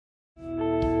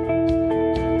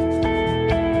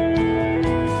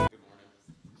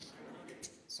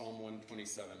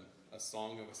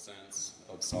Song of Ascent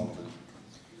of Solomon.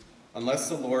 Unless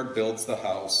the Lord builds the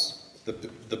house,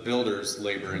 the builders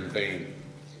labor in vain.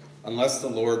 Unless the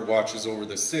Lord watches over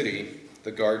the city,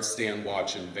 the guards stand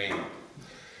watch in vain.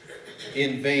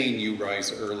 In vain you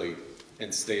rise early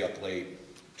and stay up late,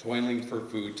 toiling for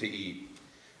food to eat.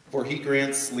 For he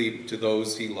grants sleep to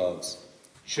those he loves.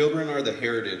 Children are the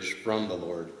heritage from the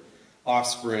Lord,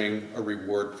 offspring a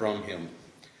reward from him.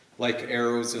 Like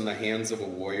arrows in the hands of a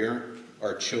warrior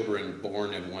are children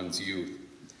born in one's youth.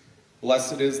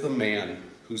 Blessed is the man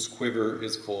whose quiver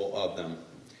is full of them.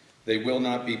 They will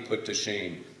not be put to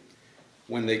shame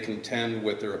when they contend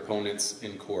with their opponents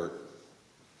in court.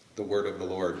 The word of the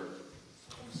Lord.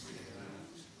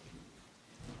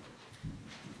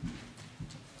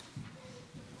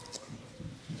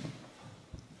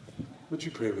 Would you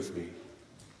pray with me?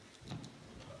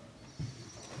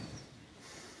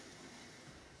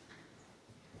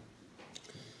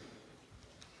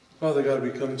 Father God, we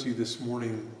come to you this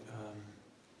morning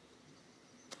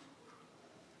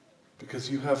because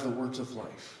you have the words of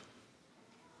life,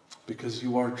 because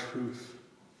you are truth,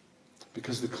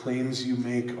 because the claims you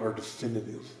make are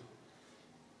definitive,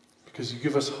 because you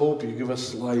give us hope, you give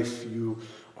us life, you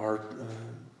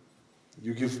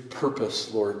give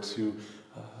purpose, Lord, to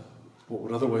what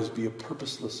would otherwise be a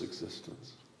purposeless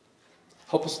existence.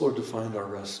 Help us, Lord, to find our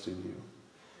rest in you.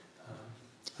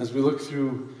 As we look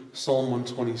through Psalm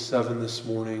 127 this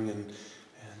morning and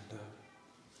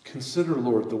consider,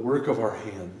 Lord, the work of our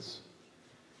hands,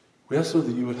 we ask, Lord,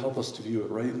 that you would help us to view it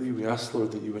rightly. We ask,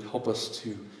 Lord, that you would help us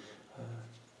to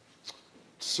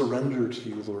surrender to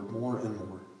you, Lord, more and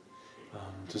more,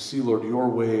 to see, Lord, your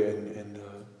way and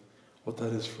what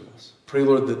that is for us. Pray,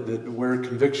 Lord, that where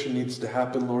conviction needs to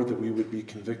happen, Lord, that we would be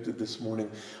convicted this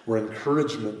morning. Where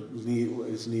encouragement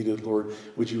is needed, Lord,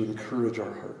 would you encourage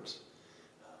our hearts?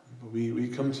 We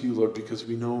come to you, Lord, because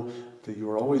we know that you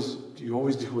always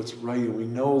do what's right, and we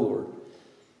know, Lord,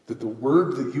 that the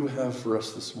word that you have for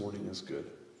us this morning is good.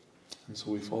 And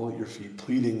so we fall at your feet,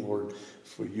 pleading, Lord,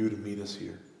 for you to meet us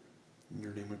here. In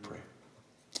your name we pray.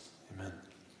 Amen.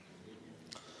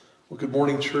 Well, good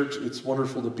morning, church. It's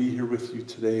wonderful to be here with you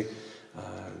today.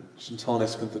 Chantel and I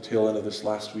spent the tail end of this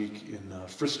last week in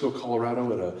Frisco,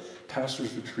 Colorado at a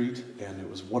pastor's retreat, and it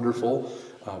was wonderful.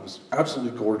 It was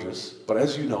absolutely gorgeous. But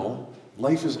as you know,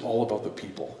 life is all about the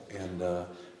people. And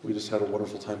we just had a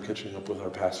wonderful time catching up with our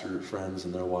pastor friends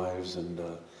and their wives.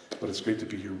 But it's great to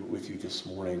be here with you this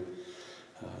morning.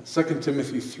 2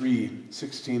 Timothy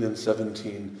 3:16 and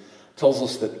 17 tells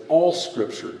us that all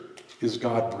Scripture is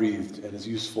God-breathed and is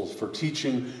useful for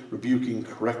teaching, rebuking,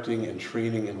 correcting, and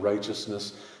training in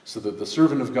righteousness, so that the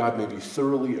servant of God may be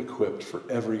thoroughly equipped for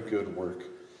every good work.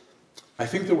 I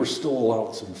think that we're still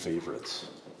allowed some favorites.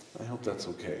 I hope that's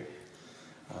okay.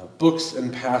 Books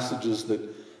and passages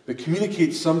that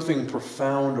communicate something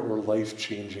profound or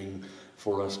life-changing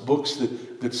for us. Books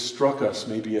that struck us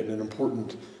maybe at an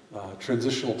important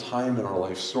transitional time in our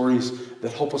life. Stories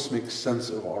that help us make sense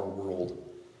of our world.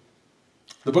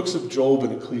 The books of Job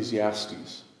and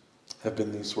Ecclesiastes have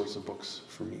been these sorts of books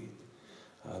for me.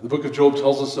 The book of Job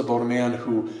tells us about a man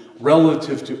who,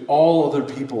 relative to all other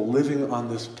people living on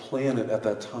this planet at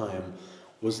that time,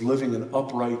 was living an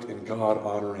upright and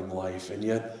God-honoring life, and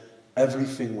yet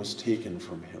everything was taken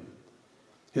from him.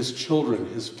 His children,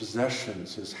 his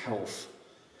possessions, his health.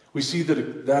 We see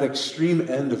that extreme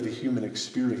end of the human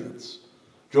experience.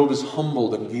 Job is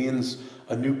humbled and gains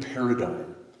a new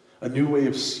paradigm, a new way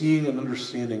of seeing and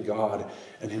understanding God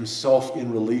and himself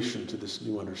in relation to this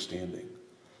new understanding.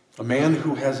 A man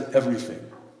who has everything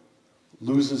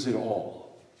loses it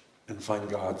all and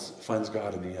finds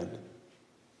God in the end.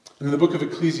 In the book of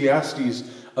Ecclesiastes,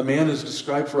 a man is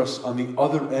described for us on the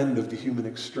other end of the human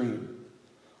extreme.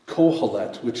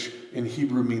 Kohelet, which in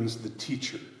Hebrew means the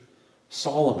teacher.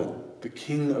 Solomon, the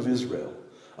king of Israel,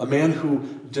 a man who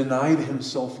denied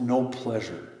himself no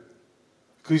pleasure.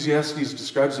 Ecclesiastes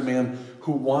describes a man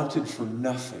who wanted for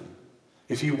nothing.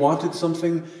 If he wanted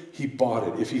something, he bought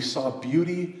it. If he saw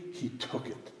beauty, he took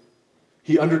it.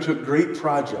 He undertook great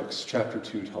projects, chapter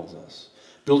 2 tells us,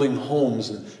 building homes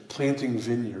and planting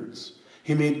vineyards.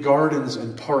 He made gardens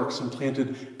and parks and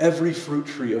planted every fruit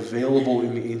tree available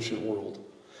in the ancient world.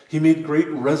 He made great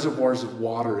reservoirs of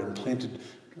water and planted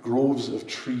groves of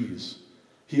trees.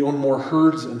 He owned more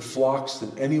herds and flocks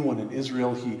than anyone in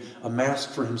Israel. He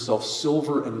amassed for himself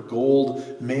silver and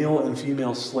gold, male and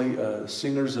female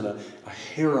singers, and a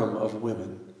harem of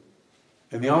women.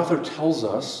 And the author tells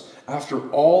us, after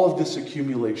all of this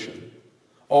accumulation,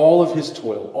 all of his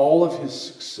toil, all of his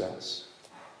success,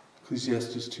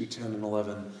 Ecclesiastes 2:10 and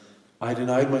 11, I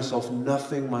denied myself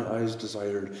nothing my eyes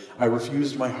desired. I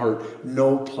refused my heart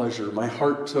no pleasure. My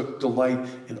heart took delight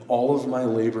in all of my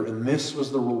labor, and this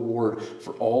was the reward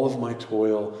for all of my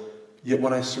toil. Yet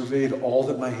when I surveyed all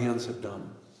that my hands had done,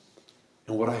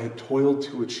 and what I had toiled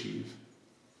to achieve,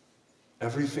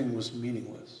 everything was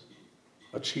meaningless,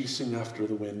 a chasing after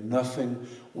the wind. Nothing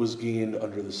was gained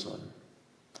under the sun.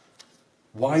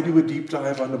 Why do a deep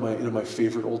dive into my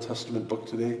favorite Old Testament book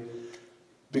today?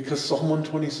 Because Psalm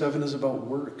 127 is about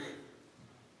work.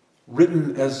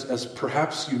 Written, as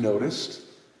perhaps you noticed,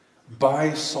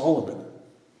 by Solomon.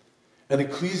 And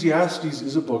Ecclesiastes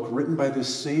is a book written by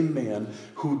this same man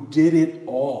who did it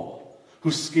all,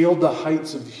 who scaled the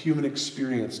heights of the human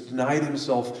experience, denied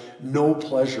himself no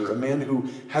pleasure, a man who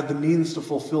had the means to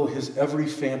fulfill his every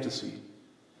fantasy.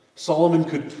 Solomon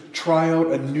could try out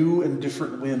a new and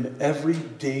different whim every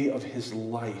day of his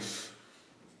life.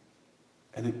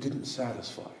 And it didn't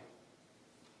satisfy.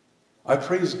 I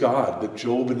praise God that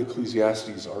Job and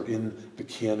Ecclesiastes are in the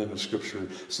canon of Scripture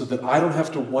so that I don't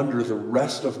have to wonder the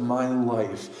rest of my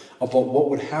life about what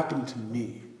would happen to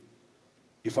me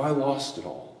if I lost it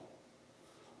all,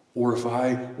 or if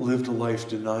I lived a life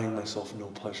denying myself no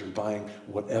pleasure, buying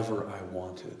whatever I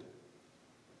wanted.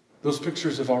 Those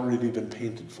pictures have already been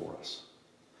painted for us.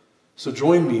 So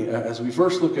join me as we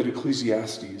first look at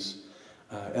Ecclesiastes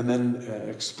and then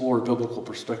explore biblical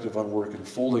perspective on work and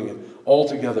folding it all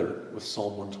together with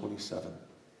Psalm 127.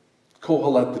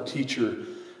 Kohelet, the teacher,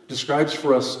 describes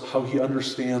for us how he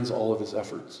understands all of his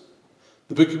efforts.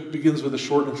 The book begins with a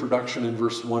short introduction in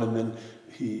verse 1, and then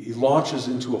he launches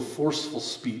into a forceful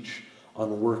speech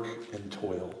on work and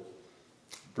toil.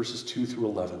 Verses 2 through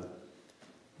 11.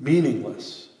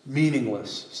 Meaningless,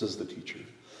 meaningless, says the teacher.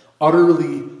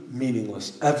 Utterly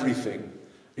meaningless. Everything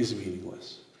is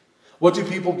meaningless. What do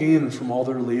people gain from all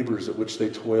their labors at which they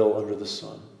toil under the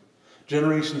sun?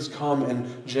 Generations come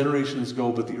and generations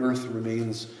go, but the earth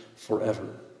remains forever.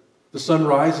 The sun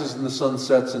rises and the sun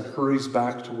sets and hurries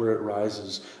back to where it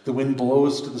rises. The wind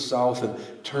blows to the south and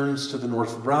turns to the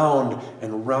north. Round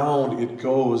and round it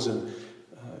goes, and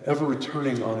ever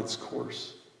returning on its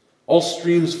course. All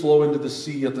streams flow into the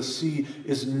sea, yet the sea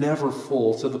is never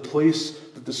full. To the place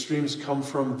that the streams come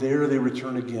from, there they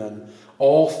return again.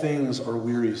 All things are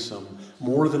wearisome,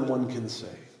 more than one can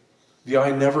say. The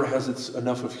eye never has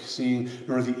enough of seeing,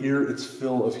 nor the ear its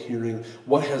fill of hearing.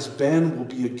 What has been will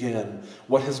be again.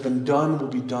 What has been done will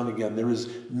be done again. There is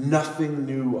nothing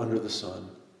new under the sun.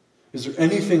 Is there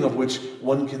anything of which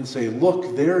one can say,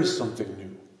 look, there is something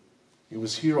new? It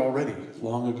was here already,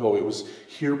 long ago. It was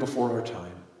here before our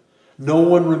time. No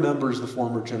one remembers the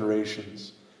former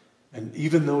generations, and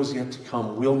even those yet to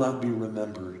come will not be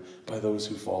remembered by those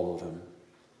who follow them.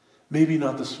 Maybe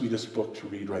not the sweetest book to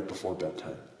read right before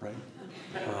bedtime, right?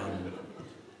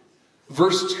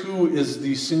 Verse 2 is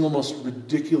the single most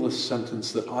ridiculous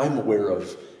sentence that I'm aware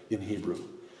of in Hebrew.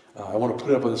 I want to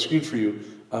put it up on the screen for you.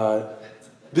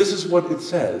 This is what it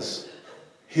says.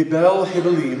 Hebel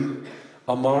hebelim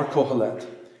amar kohelet.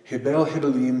 Hebel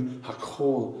hebelim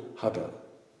hakol habel.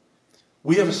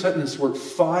 We have a sentence where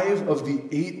 5 of the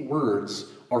 8 words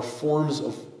are forms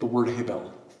of the word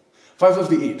Hebel. 5 of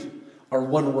the 8 are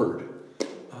one word.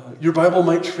 Your Bible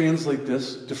might translate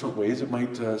this different ways. It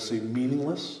might say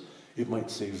meaningless. It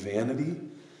might say vanity.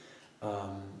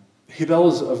 Hebel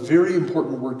is a very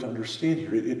important word to understand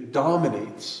here. It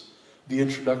dominates the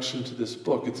introduction to this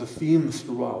book. It's a theme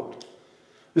throughout.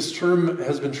 This term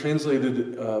has been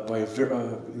translated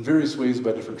in various ways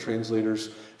by different translators,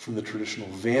 from the traditional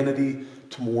vanity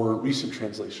to more recent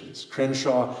translations.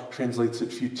 Crenshaw translates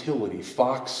it futility,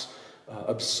 Fox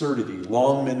absurdity,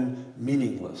 Longman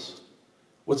meaningless.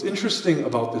 What's interesting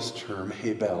about this term,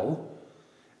 Hebel,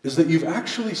 is that you've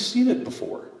actually seen it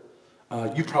before.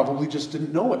 You probably just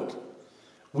didn't know it.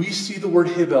 We see the word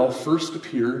Hebel first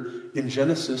appear in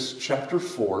Genesis chapter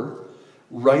 4,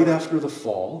 right after the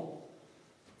fall.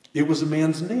 It was a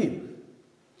man's name.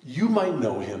 You might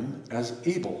know him as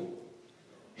Abel.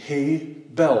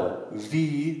 Hebel,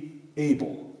 the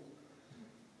Abel.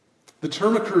 The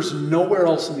term occurs nowhere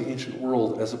else in the ancient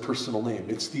world as a personal name.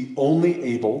 It's the only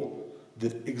Abel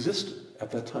that existed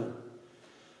at that time.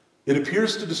 It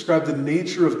appears to describe the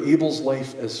nature of Abel's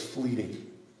life as fleeting.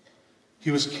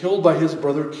 He was killed by his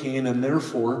brother Cain, and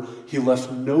therefore he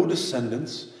left no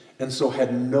descendants, and so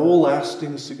had no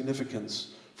lasting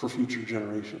significance for future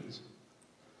generations.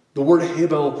 The word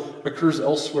Hebel occurs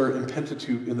elsewhere in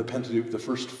the Pentateuch, the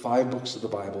first 5 books of the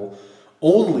Bible,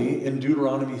 only in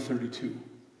Deuteronomy 32,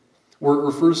 where it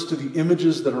refers to the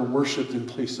images that are worshipped in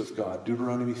place of God.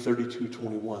 Deuteronomy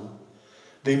 32:21.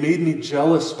 They made me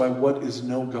jealous by what is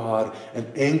no God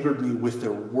and angered me with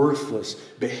their worthless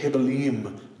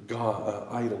behebelim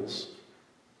idols.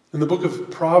 In the book of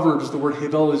Proverbs, the word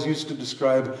hebel is used to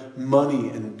describe money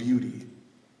and beauty.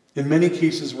 In many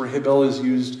cases where hebel is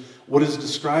used, what is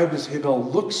described as hebel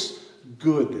looks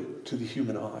good to the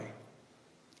human eye.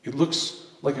 It looks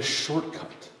like a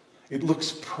shortcut. It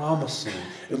looks promising.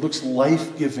 It looks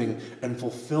life-giving and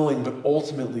fulfilling, but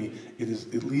ultimately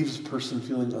it leaves a person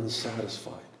feeling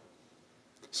unsatisfied.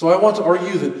 So I want to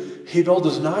argue that hebel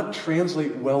does not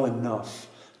translate well enough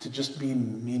to just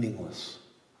mean meaningless.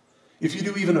 If you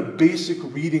do even a basic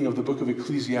reading of the book of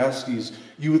Ecclesiastes,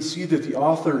 you would see that the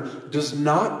author does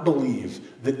not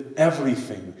believe that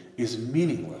everything is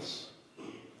meaningless.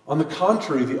 On the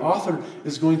contrary, the author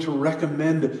is going to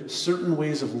recommend certain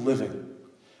ways of living,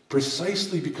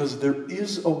 precisely because there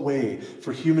is a way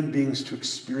for human beings to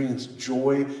experience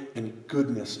joy and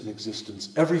goodness in existence.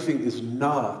 Everything is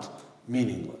not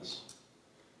meaningless.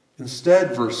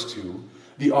 Instead, verse 2,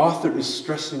 the author is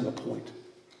stressing a point.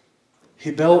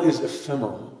 Hebel is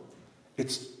ephemeral.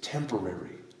 It's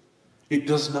temporary. It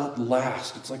does not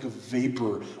last. It's like a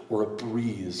vapor or a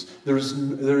breeze. There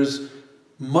is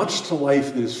much to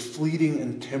life that is fleeting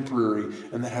and temporary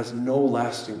and that has no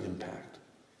lasting impact.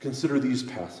 Consider these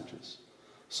passages.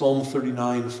 Psalm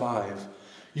 39:5.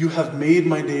 You have made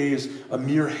my days a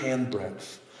mere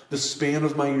handbreadth. The span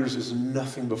of my years is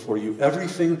nothing before you.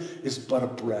 Everything is but a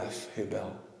breath,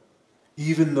 Hebel,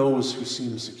 even those who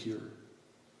seem secure.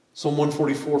 Psalm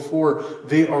 144:4.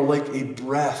 They are like a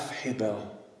breath,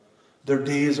 Hebel. Their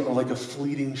days are like a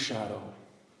fleeting shadow.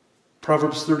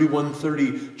 Proverbs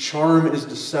 31:30. Charm is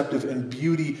deceptive and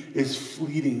beauty is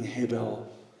fleeting, Hebel.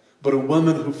 But a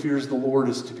woman who fears the Lord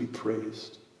is to be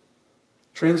praised.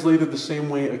 Translated the same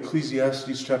way,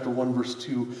 Ecclesiastes chapter 1 verse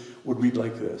 2 would read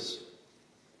like this.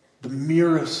 The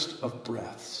merest of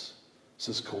breaths,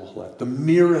 says Kohelet, the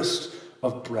merest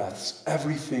of breaths.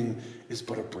 Everything is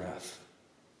but a breath.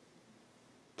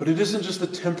 But it isn't just the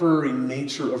temporary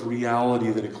nature of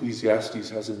reality that Ecclesiastes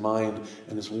has in mind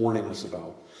and is warning us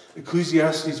about.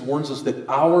 Ecclesiastes warns us that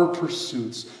our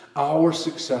pursuits, our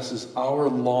successes, our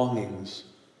longings,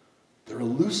 they're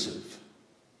elusive.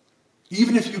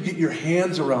 Even if you get your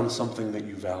hands around something that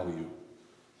you value,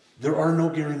 there are no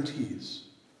guarantees.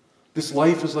 This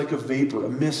life is like a vapor, a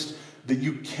mist that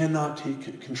you cannot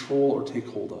take control or take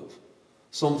hold of.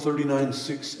 Psalm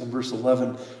 39:6 and verse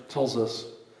 11 tells us,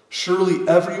 surely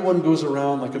everyone goes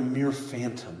around like a mere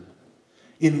phantom.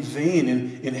 In vain,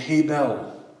 in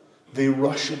Hebel, they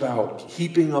rush about,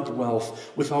 heaping up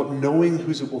wealth without knowing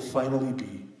whose it will finally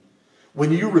be.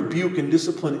 When you rebuke and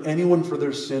discipline anyone for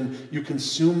their sin, you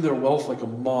consume their wealth like a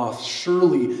moth.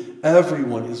 Surely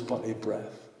everyone is but a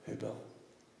breath, Hebel.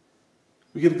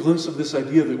 We get a glimpse of this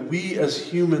idea that we as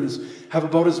humans have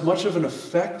about as much of an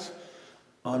effect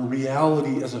on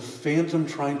reality as a phantom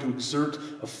trying to exert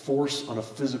a force on a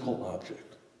physical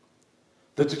object.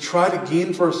 That to try to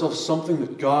gain for ourselves something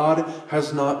that God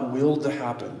has not willed to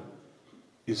happen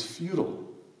is futile,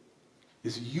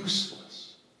 is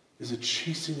useless, is a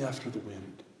chasing after the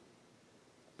wind.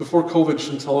 Before COVID,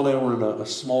 Chantal and I were in a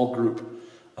small group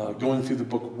going through the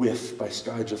book With by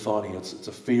Skye Jethani. It's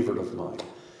a favorite of mine.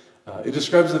 It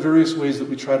describes the various ways that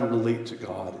we try to relate to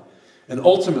God. And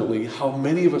ultimately, how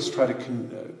many of us try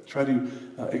to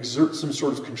exert some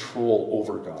sort of control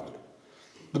over God.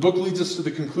 The book leads us to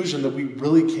the conclusion that we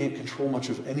really can't control much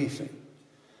of anything.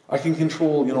 I can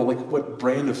control, like what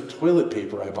brand of toilet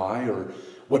paper I buy or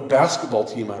what basketball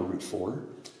team I root for,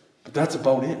 but that's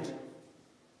about it.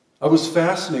 I was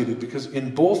fascinated because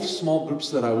in both small groups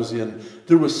that I was in,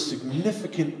 there was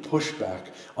significant pushback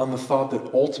on the thought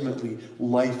that ultimately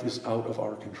life is out of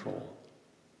our control.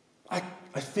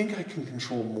 I think I can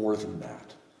control more than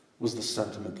that, was the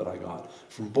sentiment that I got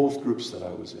from both groups that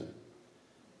I was in.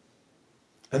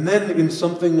 And then in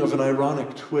something of an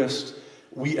ironic twist,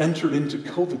 we entered into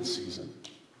COVID season,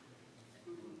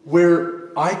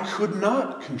 where I could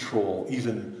not control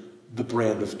even the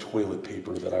brand of toilet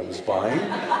paper that I was buying.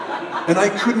 And I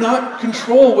could not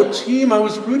control what team I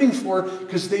was rooting for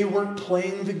because they weren't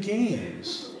playing the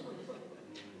games.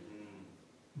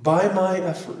 By my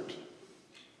effort,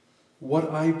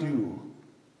 what I do,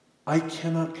 I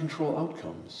cannot control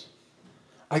outcomes.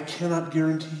 I cannot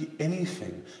guarantee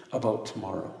anything about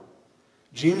tomorrow.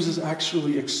 James is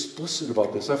actually explicit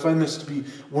about this. I find this to be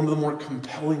one of the more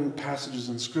compelling passages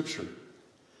in Scripture.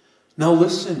 Now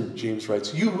listen, James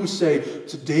writes, you who say,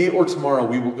 today or tomorrow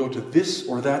we will go to this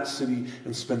or that city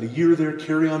and spend a year there,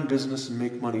 carry on business and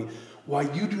make money, why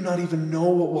you do not even know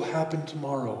what will happen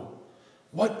tomorrow.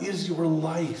 What is your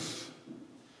life?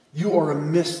 You are a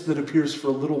mist that appears for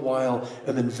a little while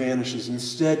and then vanishes.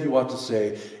 Instead, you ought to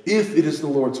say, if it is the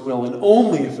Lord's will, and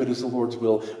only if it is the Lord's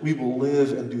will, we will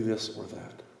live and do this or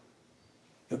that.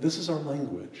 Now, this is our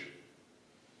language.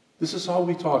 This is how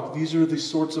we talk. These are the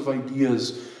sorts of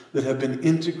ideas that have been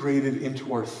integrated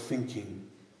into our thinking.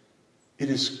 It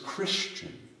is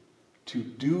Christian to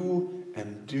do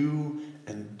and do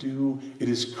and do. It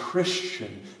is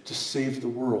Christian to save the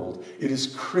world. It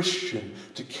is Christian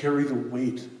to carry the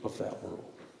weight of that world.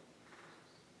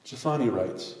 Jathani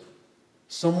writes,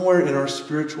 somewhere in our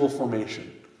spiritual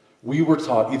formation, we were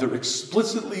taught, either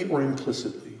explicitly or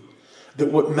implicitly,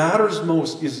 that what matters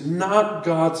most is not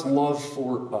God's love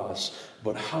for us,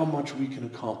 but how much we can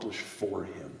accomplish for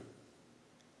him.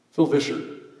 Phil Vischer,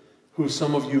 who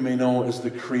some of you may know as the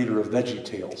creator of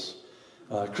VeggieTales,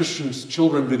 Christian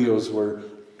children's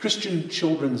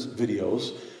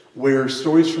videos where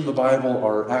stories from the Bible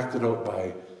are acted out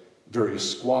by various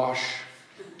squash,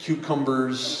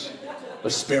 cucumbers,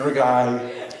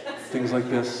 asparagus, things like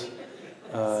this.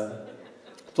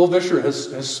 Phil Vischer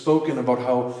has spoken about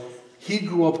how he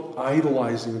grew up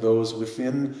idolizing those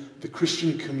within the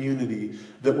Christian community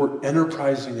that were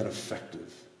enterprising and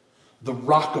effective, the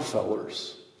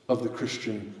Rockefellers of the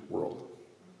Christian world.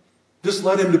 This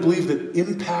led him to believe that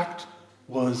impact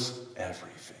was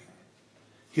everything.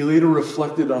 He later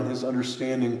reflected on his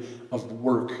understanding of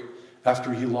work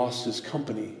after he lost his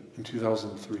company in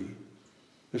 2003.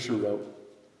 Fisher wrote,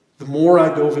 the more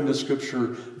I dove into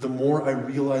Scripture, the more I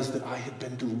realized that I had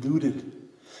been deluded.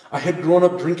 I had grown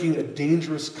up drinking a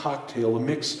dangerous cocktail, a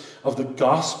mix of the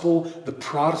gospel, the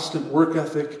Protestant work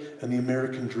ethic, and the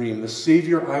American dream. The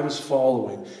Savior I was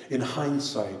following, in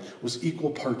hindsight, was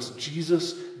equal parts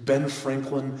Jesus, Ben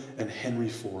Franklin, and Henry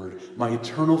Ford. My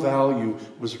eternal value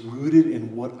was rooted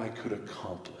in what I could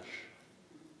accomplish.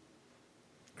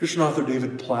 Christian author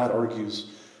David Platt argues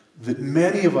that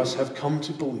many of us have come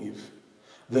to believe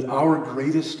that our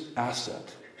greatest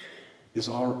asset is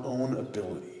our own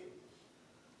ability.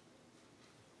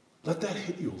 Let that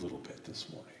hit you a little bit this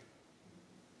morning.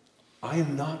 I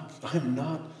am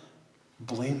not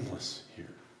blameless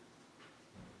here.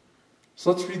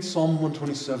 So let's read Psalm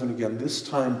 127 again, this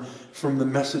time from the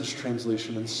Message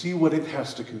translation, and see what it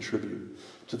has to contribute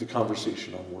to the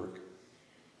conversation on work.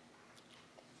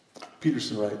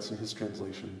 Peterson writes in his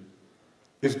translation,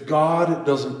 if God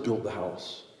doesn't build the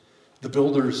house, the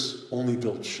builders only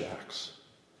build shacks.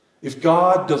 If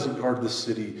God doesn't guard the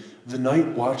city, the night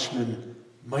watchman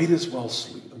might as well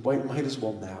sleep, might as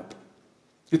well nap.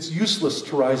 It's useless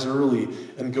to rise early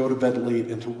and go to bed late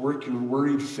and to work your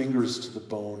worried fingers to the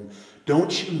bone.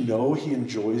 Don't you know he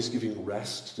enjoys giving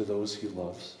rest to those he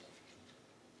loves?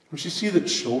 Don't you see that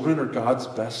children are God's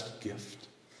best gift?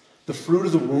 The fruit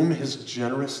of the womb, his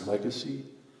generous legacy?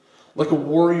 Like a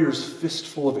warrior's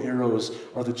fistful of arrows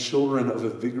are the children of a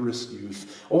vigorous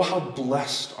youth. Oh, how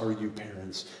blessed are you,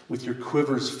 parents, with your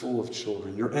quivers full of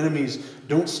children. Your enemies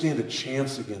don't stand a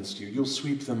chance against you. You'll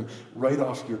sweep them right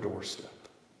off your doorstep.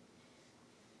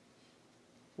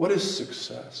 What is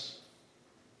success?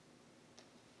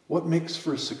 What makes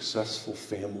for a successful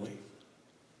family,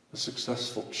 a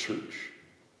successful church,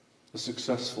 a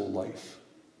successful life?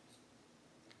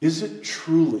 Is it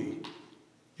truly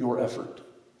your effort?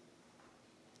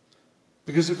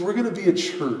 Because if we're going to be a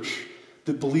church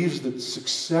that believes that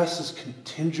success is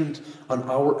contingent on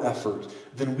our effort,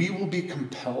 then we will be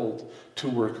compelled to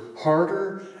work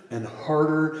harder and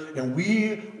harder, and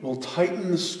we will tighten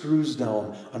the screws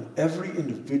down on every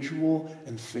individual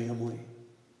and family.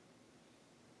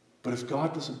 But if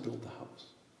God doesn't build the house,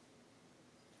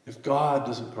 if God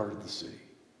doesn't guard the city,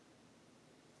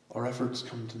 our efforts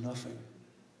come to nothing.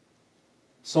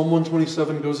 Psalm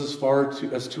 127 goes as far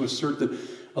as to assert that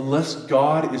unless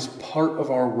God is part of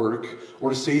our work,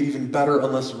 or to say it even better,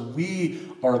 unless we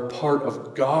are a part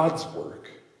of God's work,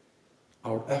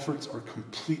 our efforts are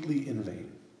completely in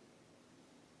vain.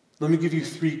 Let me give you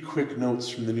 3 quick notes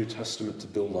from the New Testament to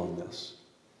build on this.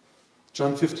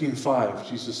 John 15:5,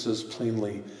 Jesus says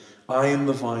plainly, I am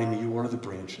the vine, you are the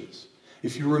branches.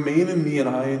 If you remain in me and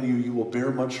I in you, you will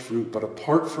bear much fruit, but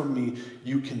apart from me,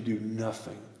 you can do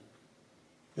nothing.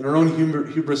 In our own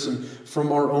hubris and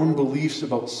from our own beliefs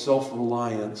about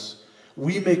self-reliance,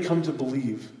 we may come to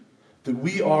believe that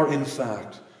we are, in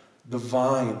fact, the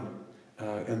vine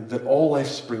and that all life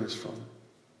springs from.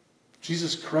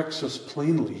 Jesus corrects us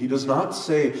plainly. He does not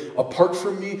say, apart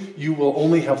from me, you will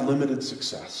only have limited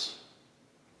success.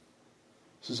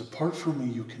 He says, apart from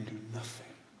me, you can do nothing.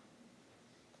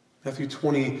 Matthew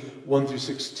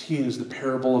 21-16 is the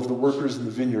parable of the workers in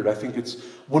the vineyard. I think it's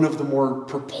one of the more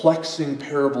perplexing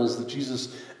parables that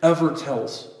Jesus ever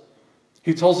tells.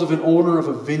 He tells of an owner of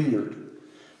a vineyard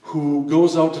who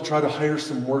goes out to try to hire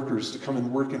some workers to come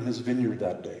and work in his vineyard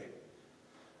that day.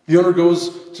 The owner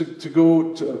goes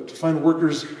to find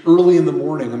workers early in the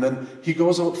morning, and then he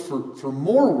goes out for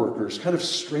more workers, kind of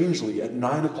strangely, at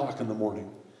 9 o'clock in the morning.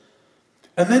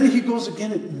 And then he goes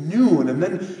again at noon, and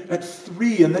then at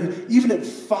 3, and then even at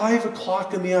 5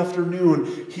 o'clock in the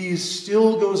afternoon, he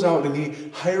still goes out and he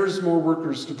hires more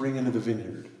workers to bring into the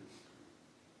vineyard.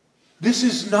 This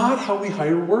is not how we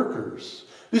hire workers.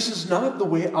 This is not the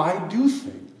way I do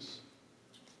things.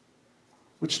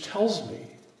 Which tells me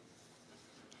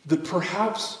that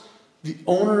perhaps the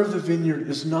owner of the vineyard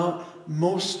is not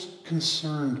most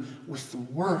concerned with the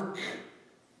work,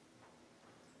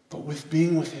 but with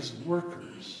being with his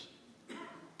workers,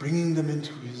 bringing them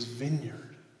into his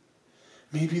vineyard.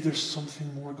 Maybe there's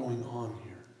something more going on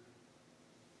here.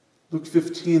 Luke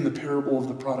 15, the parable of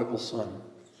the prodigal son.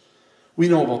 We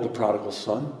know about the prodigal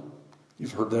son.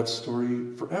 You've heard that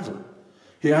story forever.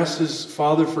 He asks his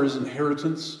father for his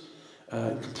inheritance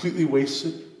and completely wastes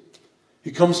it.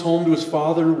 He comes home to his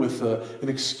father with an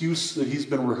excuse that he's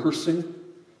been rehearsing,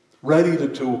 ready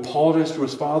to apologize to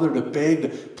his father, to beg, to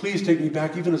please take me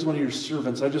back, even as one of your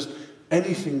servants.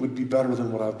 Anything would be better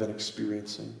than what I've been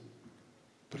experiencing.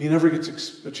 But he never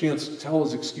gets a chance to tell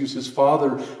his excuse. His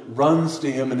father runs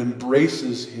to him and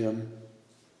embraces him.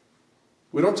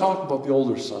 We don't talk about the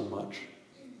older son much,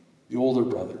 the older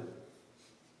brother.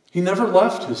 He never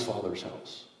left his father's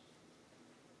house.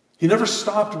 He never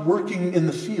stopped working in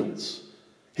the fields.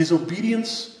 His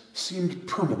obedience seemed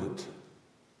permanent.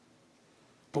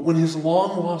 But when his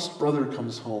long-lost brother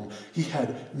comes home, he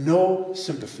had no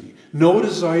sympathy, no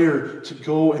desire to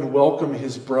go and welcome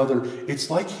his brother. It's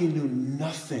like he knew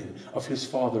nothing of his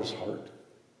father's heart.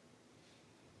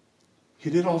 He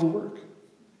did all the work,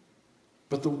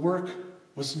 but the work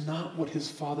was not what his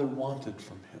father wanted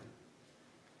from him.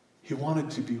 He wanted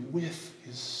to be with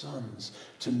his sons,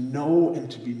 to know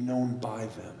and to be known by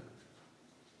them.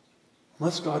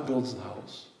 Unless God builds the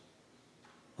house,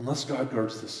 unless God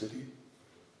guards the city,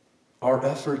 our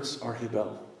efforts are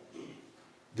hebel.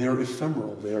 They are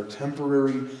ephemeral. They are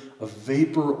temporary, a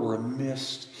vapor or a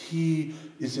mist. He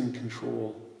is in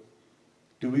control.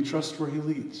 Do we trust where he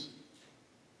leads?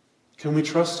 Can we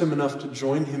trust him enough to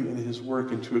join him in his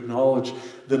work and to acknowledge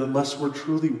that unless we're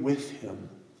truly with him,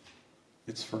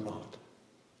 it's for naught?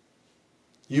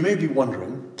 You may be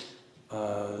wondering,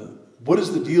 what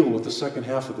is the deal with the second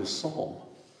half of this psalm?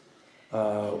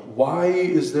 Why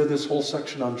is there this whole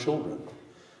section on children?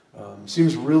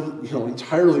 Seems really,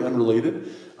 entirely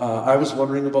unrelated. I was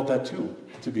wondering about that too,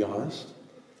 to be honest.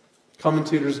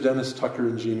 Commentators Dennis Tucker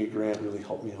and Jamie Grant really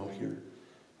helped me out here,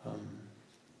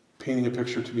 painting a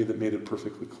picture to me that made it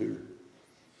perfectly clear.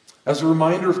 As a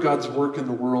reminder of God's work in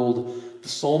the world, the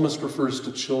psalmist refers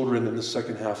to children in the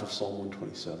second half of Psalm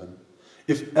 127.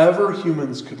 If ever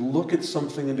humans could look at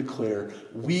something and declare,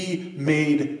 "We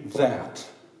made that,"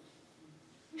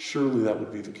 surely that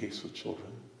would be the case with children.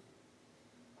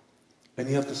 And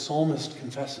yet the psalmist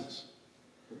confesses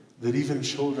that even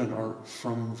children are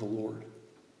from the Lord,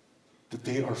 that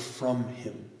they are from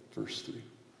him, verse 3.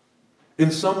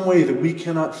 In some way that we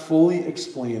cannot fully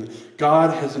explain,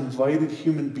 God has invited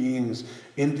human beings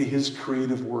into his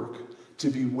creative work to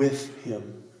be with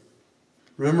him.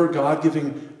 Remember God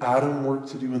giving Adam work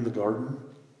to do in the garden?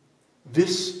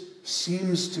 This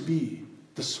seems to be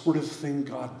the sort of thing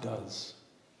God does.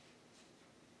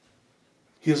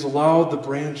 He has allowed the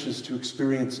branches to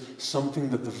experience something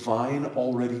that the vine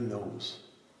already knows.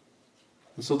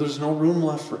 And so there's no room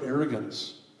left for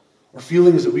arrogance or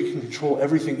feelings that we can control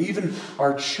everything. Even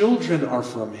our children are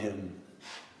from him.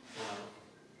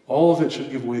 All of it should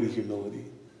give way to humility.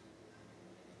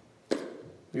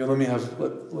 Let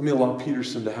me allow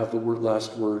Peterson to have the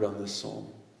last word on this psalm.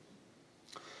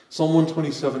 Psalm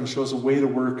 127 shows a way to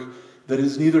work that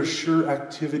is neither sure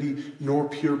activity nor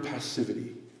pure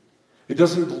passivity. It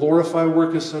doesn't glorify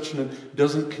work as such, and it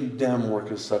doesn't condemn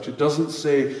work as such. It doesn't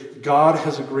say, God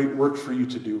has a great work for you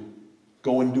to do.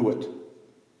 Go and do it.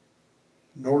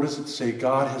 Nor does it say,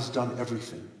 God has done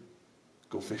everything.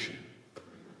 Go fishing.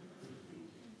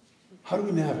 How do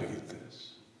we navigate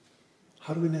this?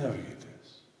 How do we navigate this?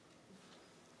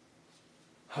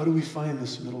 How do we find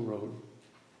this middle road?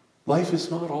 Life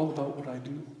is not all about what I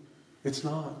do. It's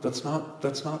not. That's not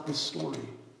the story.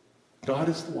 God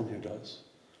is the one who does.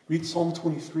 Read Psalm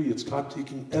 23. It's God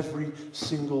taking every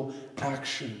single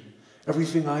action.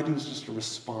 Everything I do is just a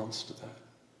response to that.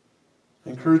 I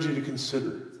encourage you to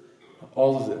consider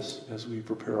all of this as we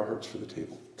prepare our hearts for the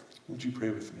table. Would you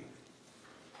pray with me?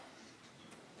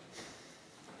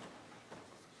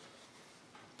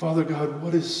 Father God,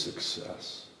 what is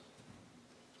success?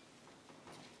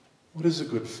 What is a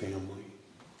good family?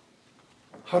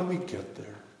 How do we get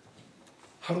there?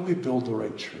 How do we build the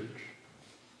right church?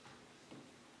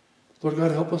 Lord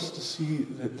God, help us to see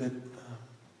that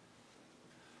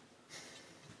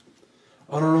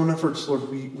on our own efforts, Lord,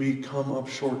 we come up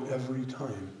short every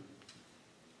time.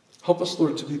 Help us,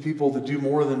 Lord, to be people that do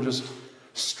more than just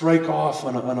strike off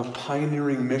on a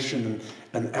pioneering mission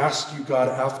and ask you, God,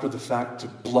 after the fact to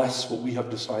bless what we have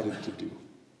decided to do.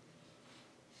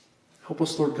 Help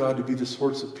us, Lord God, to be the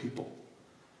sorts of people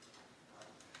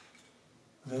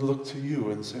that look to you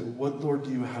and say, what, Lord,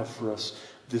 do you have for us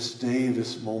this day,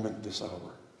 this moment, this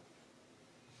hour?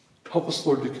 Help us,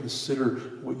 Lord, to consider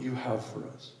what you have for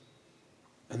us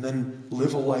and then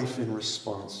live a life in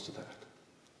response to that.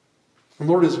 And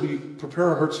Lord, as we prepare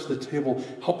our hearts for the table,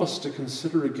 help us to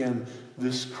consider again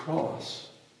this cross,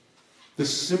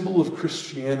 this symbol of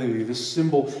Christianity, this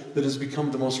symbol that has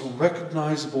become the most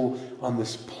recognizable on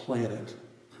this planet.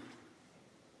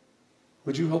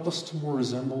 Would you help us to more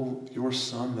resemble your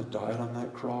Son that died on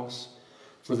that cross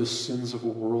for the sins of a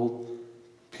world,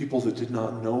 people that did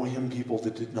not know him, people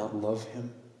that did not love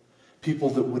him, people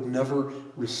that would never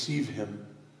receive him.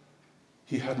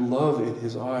 He had love in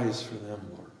his eyes for them,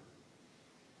 Lord.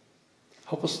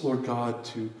 Help us, Lord God,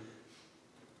 to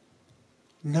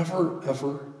never,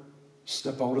 ever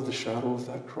step out of the shadow of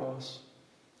that cross.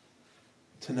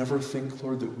 To never think,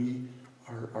 Lord, that we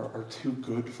are too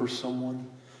good for someone.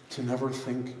 To never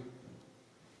think,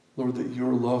 Lord, that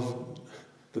your love,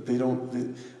 that they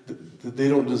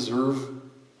don't deserve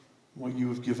what you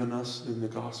have given us in the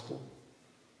gospel.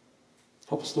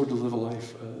 Help us, Lord, to live a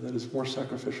life that is more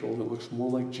sacrificial, that looks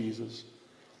more like Jesus,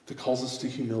 that calls us to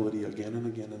humility again and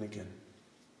again and again.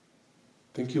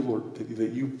 Thank you, Lord,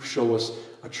 that you show us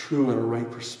a true and a right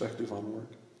perspective on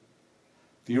work.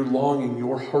 That your longing,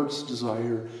 your heart's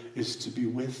desire is to be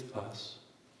with us,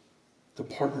 to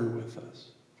partner with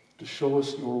us, to show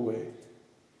us your way.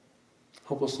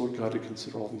 Help us, Lord God, to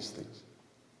consider all these things.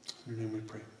 In your name we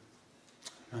pray.